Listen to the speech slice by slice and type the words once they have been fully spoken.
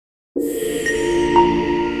Please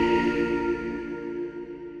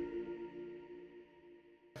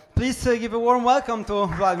give a warm welcome to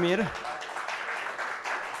Vladimir.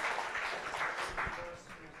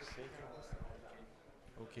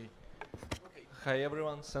 Okay. Hi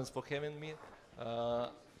everyone, thanks for having me.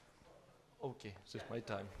 Okay, this is my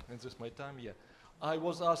time. And this is my time, yeah. I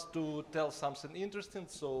was asked to tell something interesting,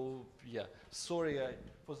 so yeah. Sorry,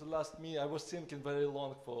 for the last minute I was thinking very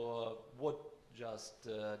long for what just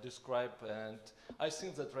describe, and I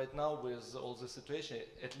think that right now with all the situation,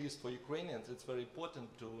 at least for Ukrainians, it's very important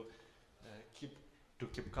to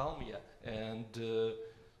keep calm, yeah, and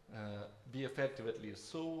be effective at least.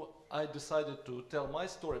 So I decided to tell my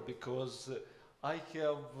story because I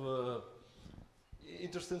have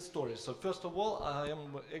interesting stories. So first of all, I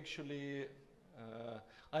am actually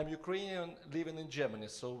I'm Ukrainian living in Germany.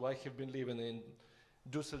 So I have been living in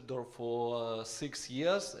Düsseldorf for 6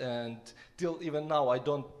 years, and till even now I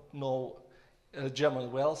don't know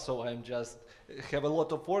German well. So I'm just have a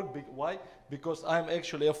lot of work. Why? Because I'm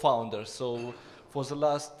actually a founder. So for the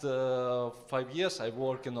last 5 years, I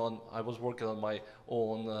was working on my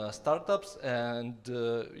own startups, and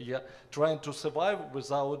yeah, trying to survive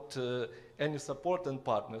without any support and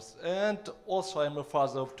partners. And also, I'm a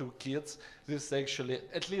father of 2 kids. This is actually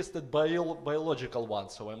at least a biological one.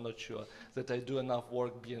 So I'm not sure that I do enough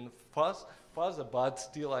work being father, but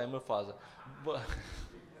still I'm a father.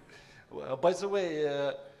 By the way,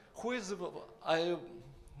 who is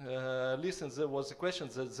listen, there was a question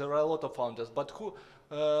that there are a lot of founders, but who,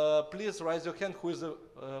 please raise your hand, who is a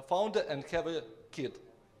founder and have a kid?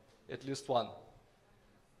 At least one.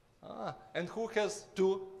 And who has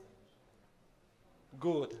 2?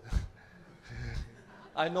 Good.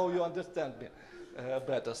 I know you understand me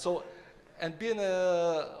better. So, and being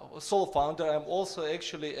a sole founder, I'm also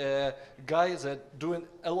actually a guy that doing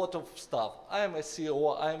a lot of stuff. I am a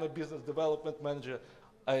CEO, I am a business development manager.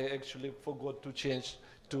 I actually forgot to change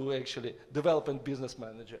to actually development business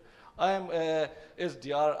manager. I am a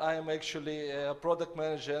SDR, I am actually a product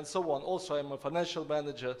manager and so on. Also, I'm a financial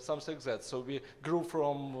manager, something like that. So we grew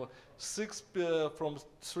from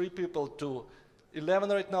 3 people to 11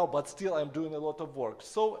 right now, but still I'm doing a lot of work.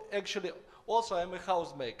 So actually, also I'm a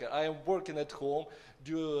housemaker. I am working at home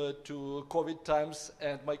due to COVID times,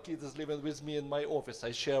 and my kid is living with me in my office.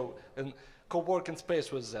 I share a co-working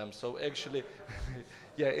space with them. So actually,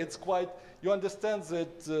 yeah, it's quite, you understand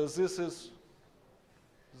that this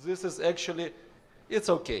is actually, it's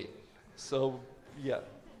okay. So, yeah.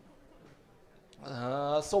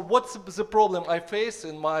 So what's the problem I face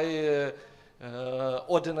in my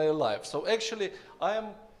ordinary life? So actually, I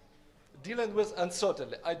am dealing with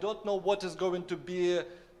uncertainty. I don't know what is going to be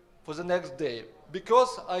for the next day.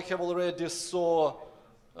 Because I have already saw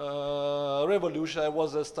revolution. I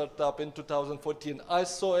was a startup in 2014. I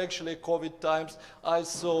saw actually COVID times. I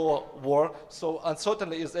saw war. So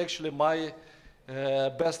uncertainty is actually my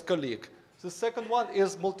best colleague. The second one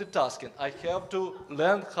is multitasking. I have to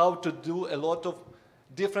learn how to do a lot of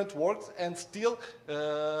different works and still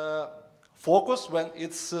focus when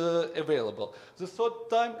it's available. The third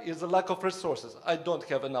time is a lack of resources. I don't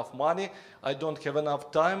have enough money. I don't have enough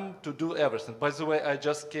time to do everything. By the way, I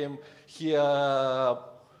just came here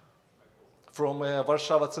from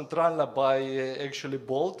Warsaw Centralna by actually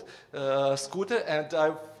Bolt scooter, and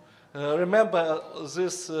I remember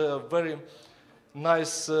this very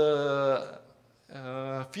nice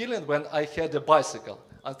feeling when I had a bicycle.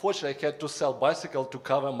 Unfortunately, I had to sell bicycle to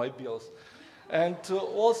cover my bills. And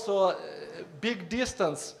also big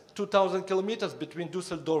distance, 2,000 kilometers between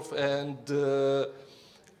Düsseldorf and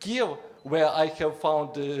Kiev, where I have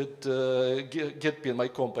founded Getpin, my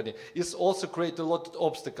company, is also create a lot of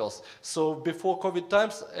obstacles. So before COVID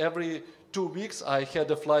times, every 2 weeks I had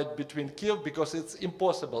a flight between Kiev because it's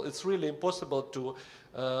impossible. It's really impossible to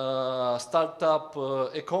start up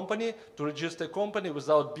a company, to register a company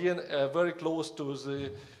without being very close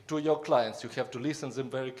to your clients. You have to listen to them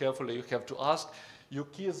very carefully. You have to ask. You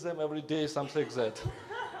kiss them every day, something like that.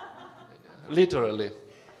 Literally.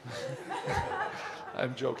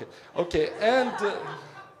 I'm joking. Okay, and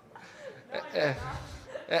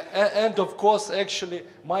of course, actually,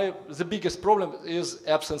 the biggest problem is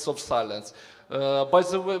absence of silence. By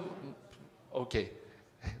the way, okay,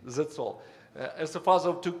 that's all. As a father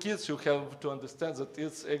of 2 kids, you have to understand that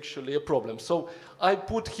it's actually a problem. So I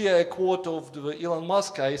put here a quote of Elon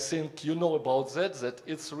Musk. I think you know about that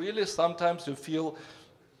it's really sometimes you feel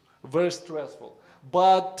very stressful.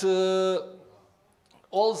 But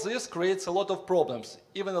all this creates a lot of problems,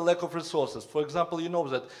 even a lack of resources. For example, you know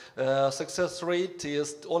that success rate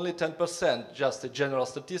is only 10%, just a general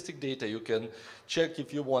statistic data. You can check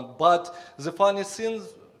if you want. But the funny thing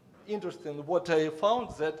interesting. What I found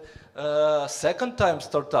that second-time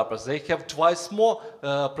startuppers, they have twice more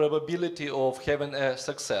probability of having a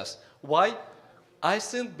success. Why? I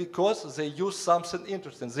think because they use something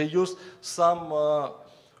interesting. They use some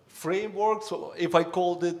frameworks, if I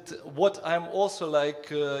called it, what I'm also like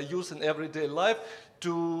using everyday life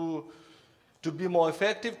to be more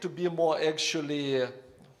effective, to be more actually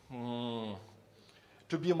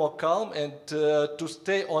to be more calm and to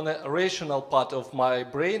stay on a rational part of my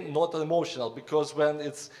brain, not emotional, because when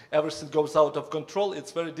everything goes out of control,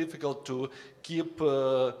 it's very difficult to keep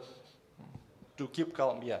calm.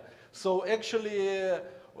 Yeah. So actually,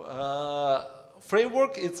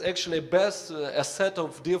 framework it's actually best a set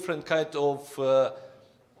of different kind of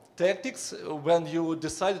tactics when you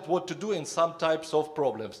decided what to do in some types of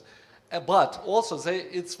problems. But also,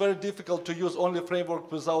 it's very difficult to use only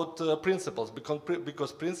framework without principles,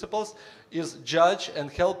 because principles is judge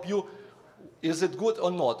and help you, is it good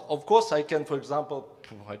or not? Of course, I can, for example,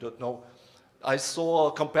 I don't know, I saw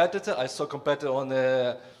a competitor on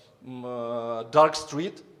a dark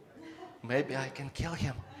street, maybe I can kill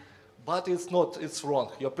him. But it's not, it's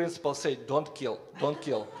wrong. Your principles say, don't kill, don't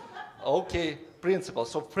kill. Okay,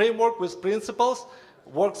 principles. So framework with principles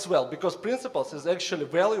works well, because principles is actually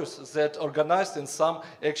values that organized in some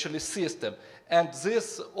actually system. And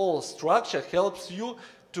this whole structure helps you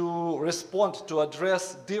to respond, to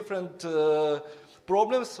address different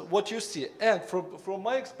problems, what you see. And from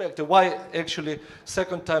my perspective, why actually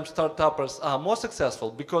second-time startuppers are more successful,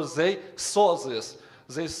 because they saw this.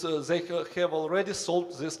 They have already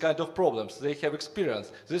solved this kind of problems. They have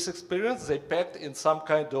experience. This experience they packed in some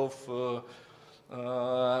kind of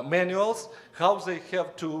manuals, how they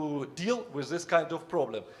have to deal with this kind of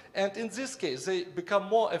problem. And in this case, they become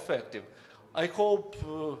more effective. I hope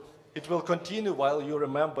it will continue while you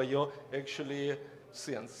remember your actually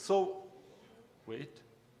sins. So, wait.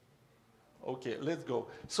 Okay, let's go.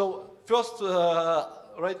 So first,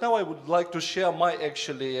 right now I would like to share my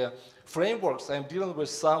actually frameworks. I'm dealing with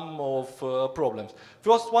some of problems.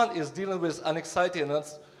 First one is dealing with anxiety and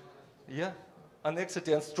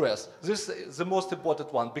anxiety and stress. This is the most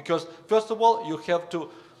important one, because first of all, you have to,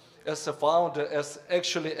 as a founder,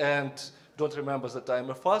 and don't remember that I'm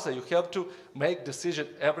a father, you have to make decision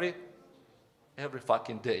every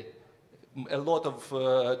fucking day. A lot of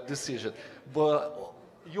decision. But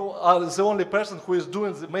you are the only person who is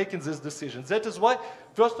making these decisions. That is why,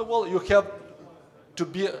 first of all, you have to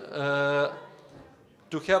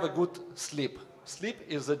have a good sleep. Sleep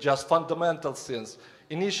is just fundamental things.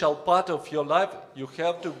 Initial part of your life, you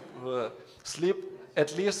have to sleep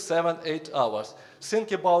at least 7-8 hours.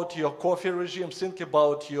 Think about your coffee regime, think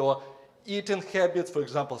about your eating habits. For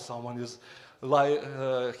example, someone is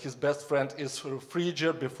his best friend is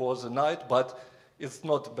freezer before the night, but it's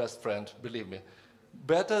not best friend, believe me.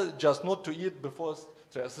 Better just not to eat before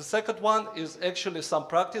stress. The second one is actually some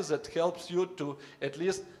practice that helps you to at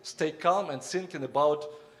least stay calm and thinking about,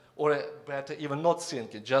 or better, even not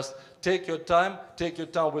thinking, just take your time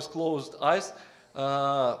with closed eyes.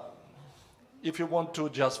 If you want to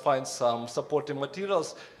just find some supporting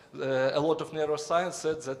materials, a lot of neuroscience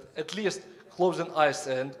says that at least closing eyes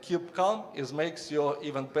and keep calm makes you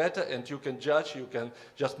even better, and you can judge, you can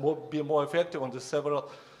just be more effective on the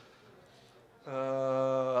several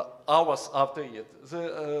hours after it.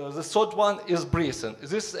 The third one is breathing.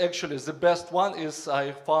 This is actually the best one.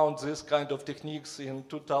 I found this kind of techniques in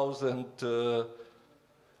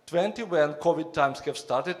 2020 when COVID times have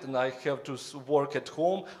started and I have to work at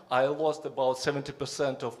home. I lost about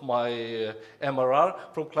 70% of my MRR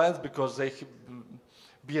from clients because they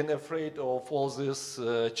been afraid of all these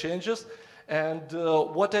changes. And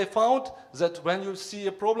what I found that when you see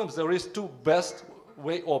a problem, there is two best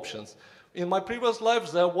way options. In my previous life,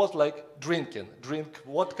 there was like drink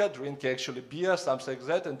vodka, drink actually beer, something like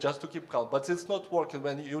that, and just to keep calm. But it's not working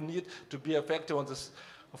when you need to be effective on the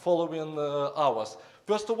following hours.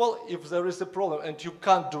 First of all, if there is a problem and you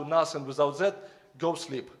can't do nothing without that, go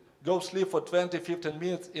sleep. Go sleep for 20-15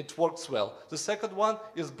 minutes, it works well. The second one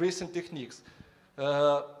is breathing techniques.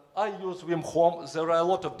 I use Wim Hof. There are a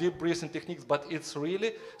lot of deep breathing techniques, but it's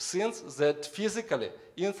really things that physically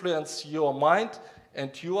influence your mind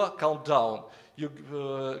and you are calm down. You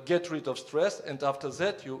get rid of stress, and after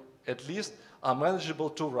that you at least are manageable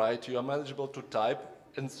to write, you are manageable to type,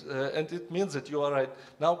 and it means that you are right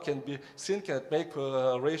now can be thinking and make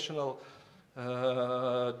a rational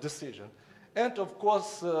decision. And of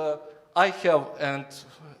course, I have, and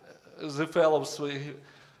the fellows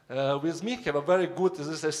with me have a very good, this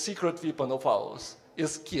is a secret weapon of ours,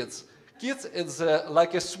 is kids. Kids is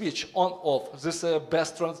like a switch on-off. This is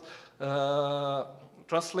best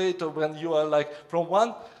translator when you are like from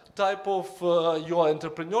one type of you're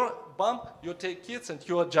entrepreneur, bam, you take kids and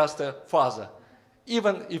you are just a father.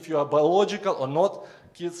 Even if you are biological or not,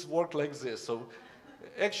 kids work like this. So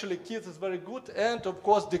actually kids is very good, and of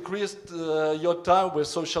course decreased your time with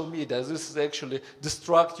social media. This is actually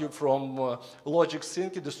distract you from logic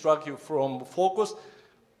thinking, distract you from focus.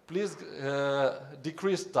 Please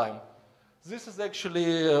decrease time. This is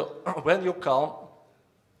actually when you calm.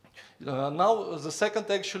 Now the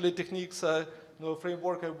second actually techniques,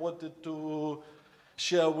 framework I wanted to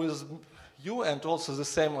share with you, and also the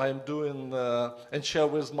same I'm doing and share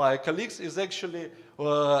with my colleagues, is actually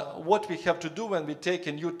what we have to do when we take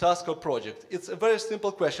a new task or project. It's a very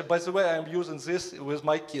simple question. By the way, I'm using this with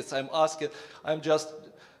my kids. I'm just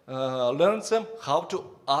learning them how to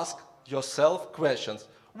ask yourself questions.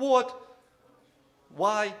 What?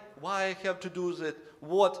 Why I have to do that?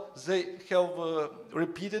 What? They have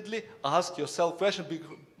repeatedly ask yourself questions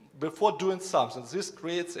before doing something. This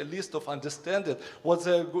creates a list of understanding what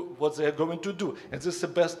they're going to do. And this is the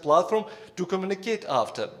best platform to communicate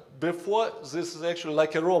after. Before, this is actually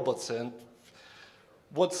like a robots. And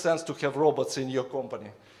what sense to have robots in your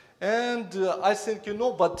company? And I think you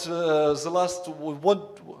know, but the last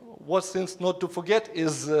what things not to forget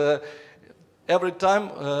is every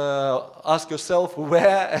time ask yourself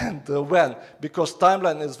where and when, because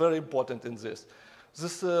timeline is very important in this.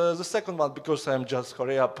 The second one, because I'm just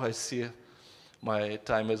hurry up, I see my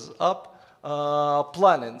time is up.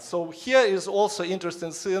 Planning. So here is also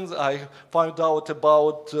interesting things I found out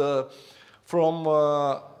about from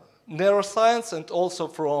neuroscience and also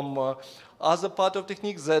from other part of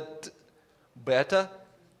techniques, that better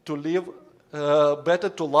to live, better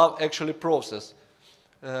to love actually process.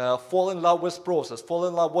 Fall in love with process, fall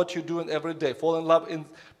in love what you're doing every day, fall in love in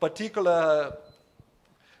particular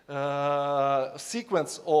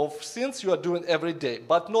sequence of things you are doing every day,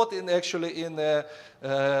 but not in actually in a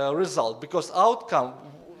result, because outcome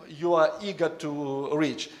you are eager to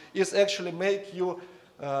reach is actually make you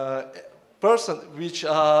person which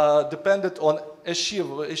are dependent on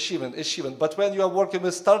achievement. But when you are working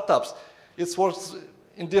with startups, it works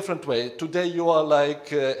in different way. Today you are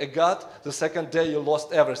like a god, the second day you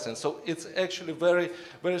lost everything. So it's actually very,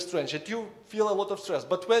 very strange. And you feel a lot of stress.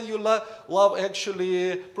 But when you love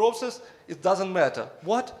actually process, it doesn't matter.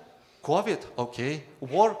 What? COVID? Okay.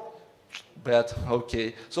 War? Bad.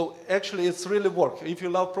 Okay. So actually it's really work. If you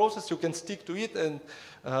love process, you can stick to it and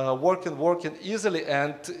working easily,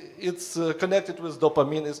 and it's connected with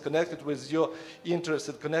dopamine, it's connected with your interest,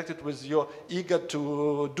 it's connected with your eager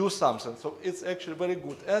to do something. So it's actually very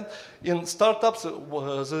good. And in startups,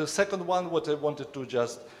 the second one, what I wanted to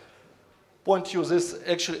just point you this,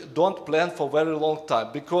 actually don't plan for very long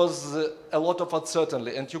time, because a lot of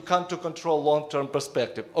uncertainty and you can't control long-term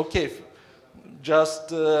perspective. Okay,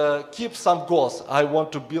 just keep some goals. I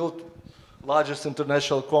want to build largest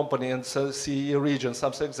international company in CE region,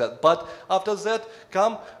 something like that. But after that,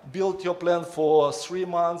 come build your plan for 3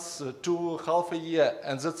 months to half a year,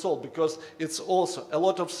 and that's all, because it's also a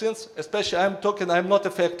lot of things, especially I'm not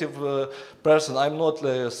effective person, I'm not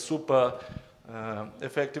a super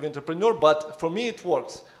effective entrepreneur, but for me it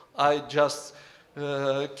works. I just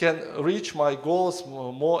can reach my goals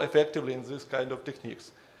more effectively in this kind of techniques.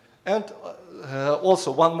 And also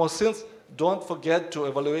one more thing, don't forget to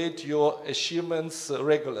evaluate your achievements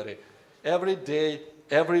regularly. Every day,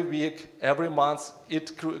 every week, every month,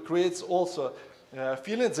 it creates also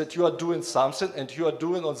feeling that you are doing something and you are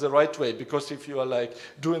doing on the right way. Because if you are like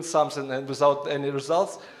doing something and without any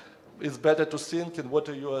results, it's better to think in what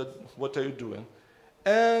are you doing.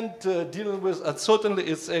 And dealing with uncertainty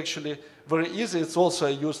is actually very easy. It's also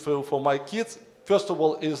useful for my kids. First of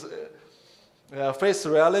all, is face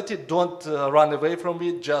reality. Don't run away from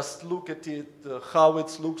it. Just look at it, how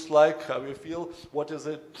it looks like, how you feel, what is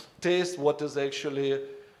it taste, what is actually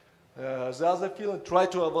the other feeling. Try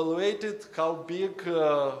to evaluate it, how big,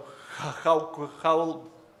 how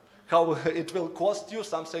it will cost you,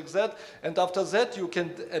 something like that. And after that, you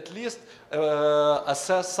can at least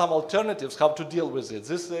assess some alternatives, how to deal with it.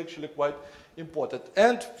 This is actually quite important.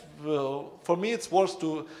 And for me, it's worth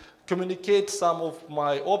to communicate some of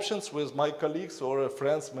my options with my colleagues or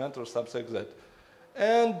friends, mentors, something like that.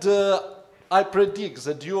 And I predict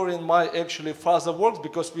that during my actually further works,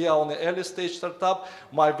 because we are on an early stage startup,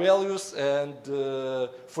 my values and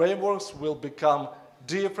frameworks will become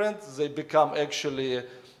different. They become actually,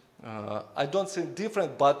 I don't think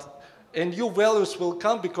different, but new values will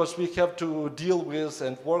come, because we have to deal with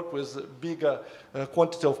and work with bigger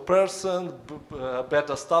quantity of person,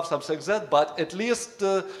 better stuff, something like that. But at least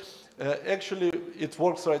actually it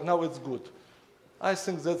works right now, it's good. I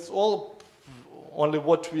think that's all only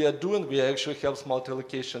what we are doing, we actually help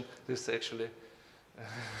multi-location. This is actually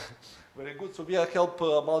very good. So we are help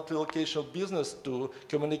multi-location business to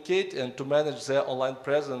communicate and to manage their online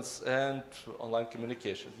presence and online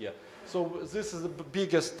communication. Yeah. So this is the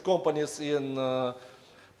biggest companies in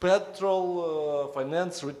petrol,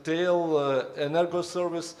 finance, retail, energo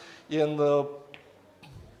service.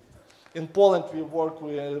 In Poland, we work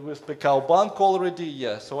with PKO Bank already.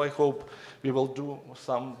 Yeah. So I hope we will do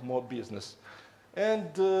some more business.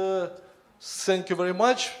 And thank you very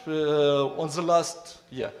much. On the last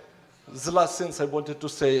thing I wanted to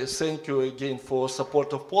say, thank you again for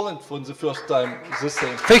support of Poland for the first time. The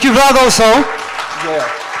same. Thank you, Vlad, also. Yeah.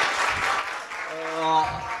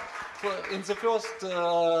 In the first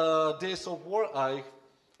days of war, I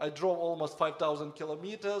drove almost 5,000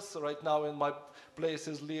 kilometers. Right now, in my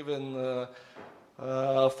places live in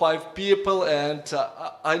 5 people, and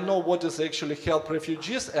I know what is actually help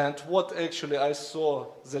refugees, and what actually I saw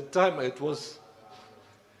that time. It was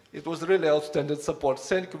really outstanding support.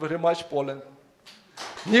 Thank you very much, Poland.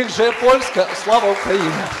 Niech żyje Polska, слава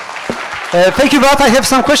Україні. Thank you, Vlad. I have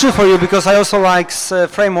some questions for you because I also like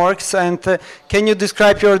frameworks. And can you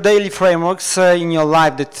describe your daily frameworks in your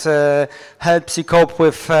life that helps you cope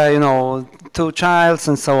with, 2 childs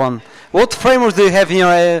and so on? What frameworks do you have in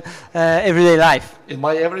your everyday life? In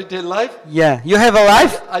my everyday life? Yeah, you have a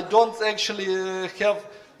life? I don't actually have.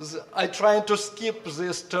 I try to skip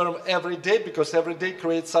this term every day because every day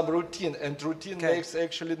creates some routine, and routine makes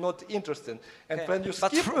actually not interesting. And when you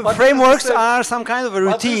skip, but frameworks are some kind of a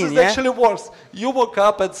routine. But this actually works. You woke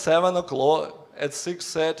up at 7 o'clock, at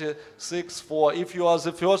 6:30, 6:04. If you are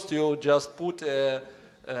the first, you just put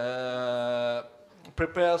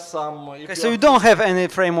prepare some. Okay, so you don't have any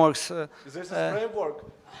frameworks. This is framework.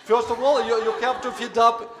 First of all, you have to feed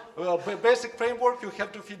up. Basic framework, you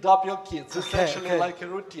have to feed up your kids. It's actually like a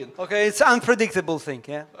routine. Okay, it's unpredictable thing,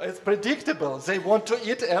 yeah? It's predictable. They want to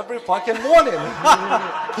eat every fucking morning.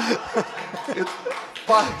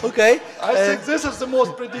 Okay. I think this is the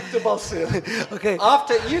most predictable thing. Okay.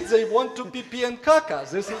 After eat, they want to pee and caca.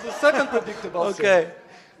 This is the second predictable thing. Okay.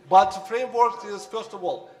 But framework is, first of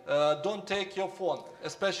all, don't take your phone,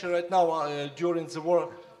 especially right now during the war.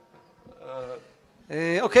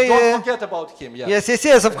 Okay. Don't forget about him. Yeah.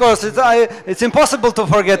 Yes. Of course, it's impossible to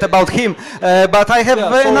forget about him. But I have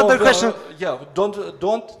another question.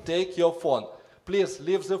 Don't take your phone. Please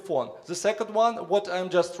leave the phone. The second one, what I'm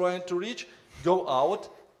just trying to reach, go out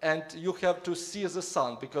and you have to see the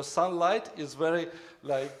sun, because sunlight is very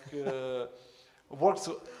works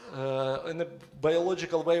in a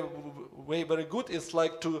biological way very good. It's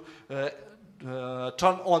like to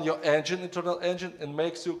turn on your internal engine, and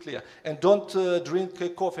makes you clear. And don't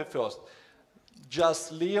drink coffee first.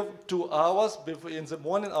 Just leave 2 hours in the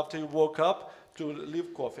morning after you woke up to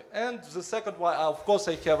leave coffee. And the second one, of course,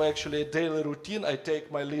 I have actually a daily routine. I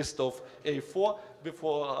take my list of A4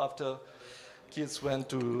 after kids went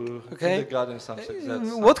to kindergarten, something like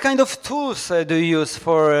that. What kind of tools do you use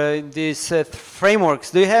for these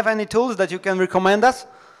frameworks? Do you have any tools that you can recommend us?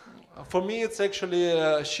 For me, it's actually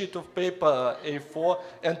a sheet of paper, A4,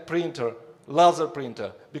 and printer, laser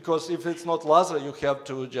printer. Because if it's not laser, you have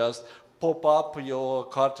to just pop up your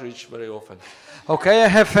cartridge very often. Okay, I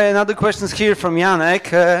have another questions here from Janek.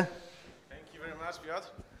 Thank you very much, Piotr.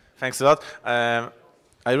 Thanks a lot.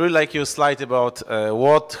 I really like your slide about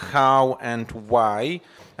what, how, and why.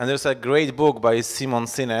 And there's a great book by Simon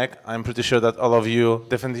Sinek. I'm pretty sure that all of you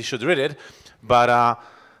definitely should read it. But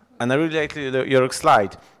and I really like your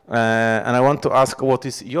slide. And I want to ask, what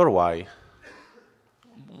is your why?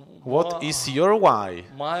 What is your why?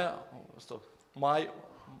 My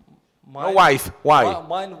wife. Why?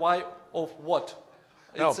 Mine. Why of what?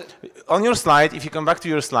 No. On your slide, if you come back to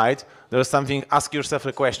your slide, there's something. Ask yourself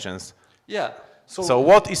the questions. Yeah. So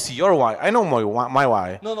what is your why? I know my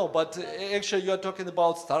why. No. But actually, you are talking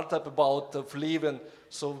about startup, about living.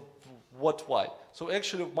 So what why? So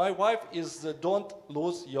actually, my wife is don't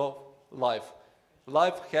lose your life.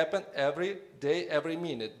 Life happens every day, every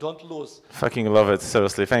minute. Don't lose. Fucking love it.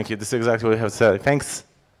 Seriously, thank you. This is exactly what you have said. Thanks.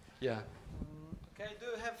 Yeah. Okay, do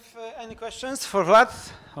you have any questions for Vlad?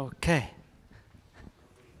 Okay.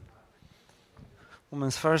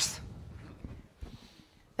 Women's first.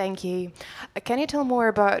 Thank you. Can you tell more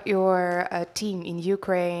about your team in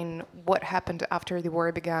Ukraine? What happened after the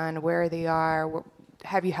war began? Where they are?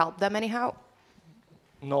 Have you helped them anyhow?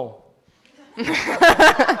 No.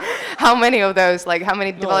 How many of those? Like, how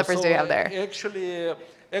many developers do you have there?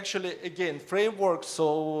 Actually, again, framework.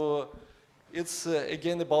 So it's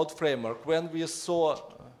again about framework. When we saw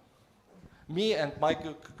me and Mike,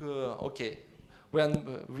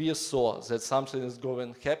 when we saw that something is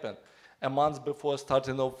going to happen, a month before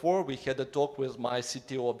starting '04, we had a talk with my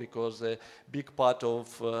CTO because a big part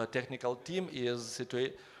of technical team is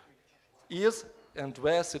and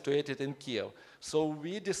were situated in Kiev. So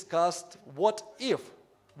we discussed what if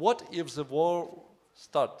the war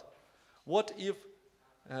start? What if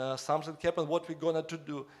something happened, what we're gonna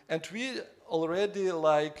do? And we already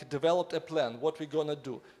like developed a plan, what we're gonna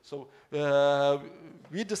do. So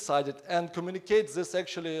we decided and communicate this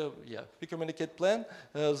actually, we communicate plan,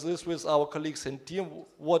 this with our colleagues and team,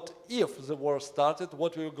 what if the war started,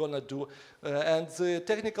 what we were gonna do. And the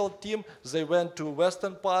technical team, they went to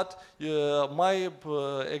western part,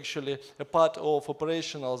 actually a part of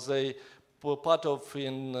operational, they were part of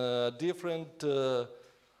in different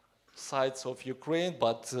sides of Ukraine,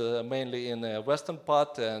 but mainly in the western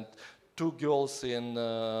part, and 2 girls in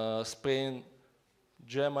Spain,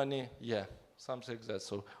 Germany, something like that.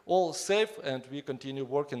 So all safe, and we continue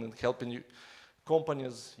working and helping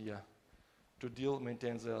companies, to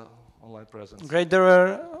maintain their online presence. Great. There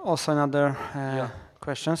were also another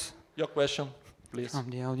questions. Your question, please. From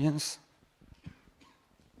the audience.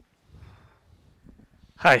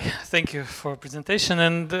 Hi, thank you for presentation.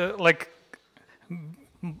 And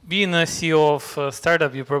being a CEO of a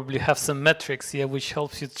startup, you probably have some metrics, which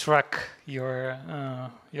helps you track your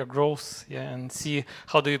growth, and see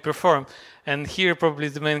how do you perform. And here, probably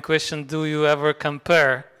the main question: do you ever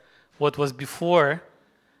compare what was before,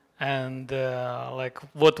 and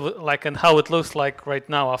and how it looks like right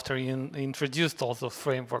now after you introduced all those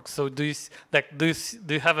frameworks? So do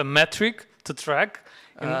you have a metric to track,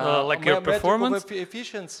 your performance? Of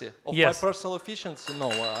efficiency of Yes. my personal efficiency?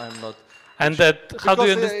 No, I'm not. And that, how do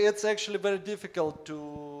you understand? It's actually very difficult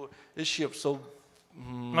to achieve. So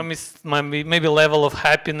maybe level of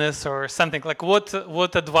happiness or something like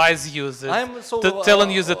what advice you use telling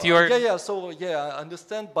you that you're I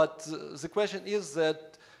understand, but the question is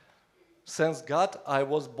that thanks God I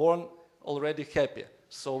was born already happy,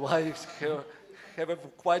 so I have a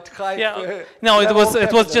quite high no, level of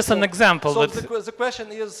it was happiness. just an example, so but the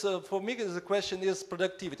question is for me the question is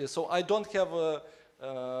productivity. So I don't have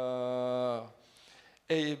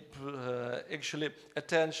actually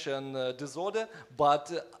attention disorder,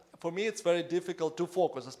 but for me it's very difficult to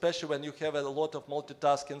focus, especially when you have a lot of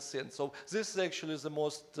multitasking things. So this is actually the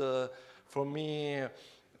most for me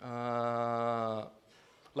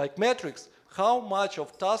like metrics. How much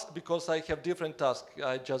of task, because I have different tasks,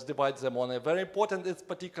 I just divide them on a very important, it's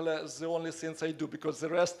particular the only things I do, because the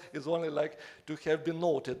rest is only like to have been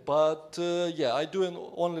noted. But I do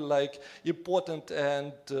only like important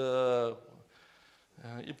and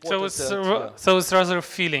important. So it's rather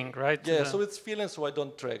feeling, right? Yeah, so it's feeling, so I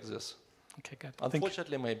don't track this. Okay, good.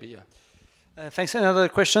 Unfortunately, maybe, Thanks. Any other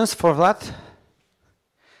questions for Vlad?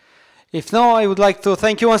 If no, I would like to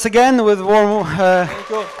thank you once again with warm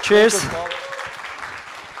cheers. Thank you.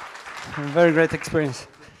 Very great experience.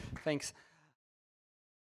 Thanks.